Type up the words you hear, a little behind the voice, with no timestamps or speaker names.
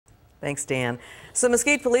Thanks, Dan. So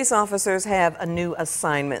Mesquite police officers have a new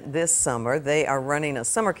assignment this summer. They are running a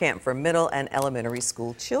summer camp for middle and elementary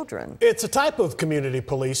school children. It's a type of community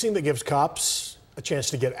policing that gives cops a chance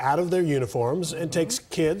to get out of their uniforms and takes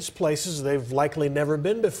kids places they've likely never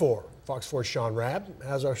been before. Fox 4's Sean Rabb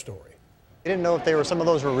has our story. I didn't know if some of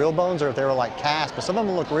those were real bones or if they were like cast, but some of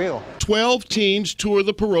them look real. 12 teens tour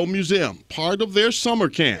the Perot Museum, part of their summer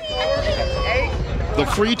camp. The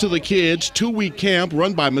Free to the Kids 2-week camp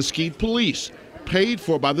run by Mesquite Police, paid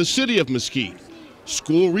for by the city of Mesquite.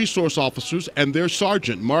 School resource officers and their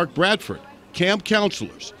sergeant, Mark Bradford, camp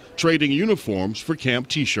counselors, trading uniforms for camp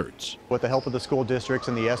t-shirts. With the help of the school districts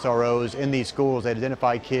and the SROs in these schools, they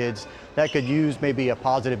identified kids that could use maybe a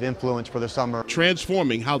positive influence for the summer.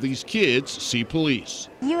 Transforming how these kids see police.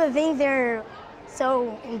 You would think they're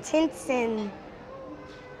so intense and,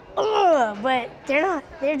 but they're not.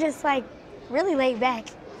 They're just like really laid back.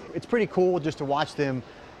 It's pretty cool just to watch them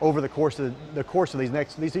over the course of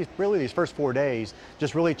these first 4 days,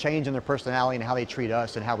 just really changing their personality and how they treat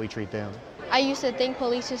us and how we treat them. I used to think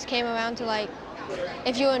police just came around to, like,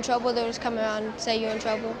 if you're in trouble, they'll just come around and say you're in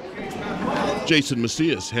trouble. Jason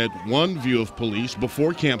Macias had one view of police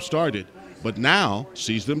before camp started, but now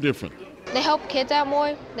sees them differently. They help kids out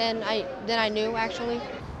more than I knew, actually.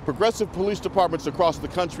 Progressive police departments across the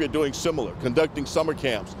country are doing similar, conducting summer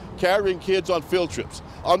camps, carrying kids on field trips,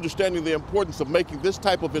 understanding the importance of making this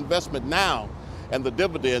type of investment now and the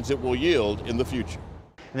dividends it will yield in the future.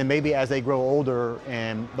 And then maybe as they grow older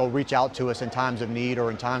and they'll reach out to us in times of need or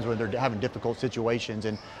in times when they're having difficult situations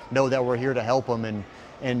and know that we're here to help them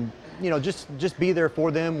and you know, just be there for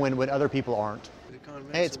them when other people aren't.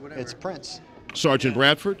 Hey, it's Prince. Sergeant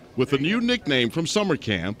Bradford with a new nickname from summer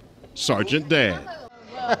camp, Sergeant Dad.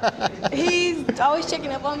 He's always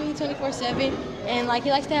checking up on me 24/7, and like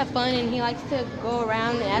he likes to have fun and he likes to go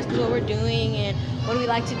around and ask us what we're doing and what do we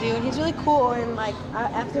like to do, and he's really cool. And like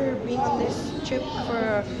after being on this trip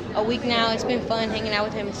for a week now, it's been fun hanging out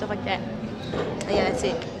with him and stuff like that. Yeah, that's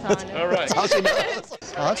it. That's all I know. All right. That's all she knows.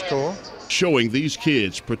 Oh, that's cool. Showing these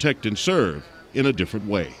kids protect and serve in a different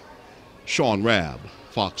way. Sean Rabb,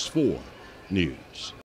 Fox 4 News.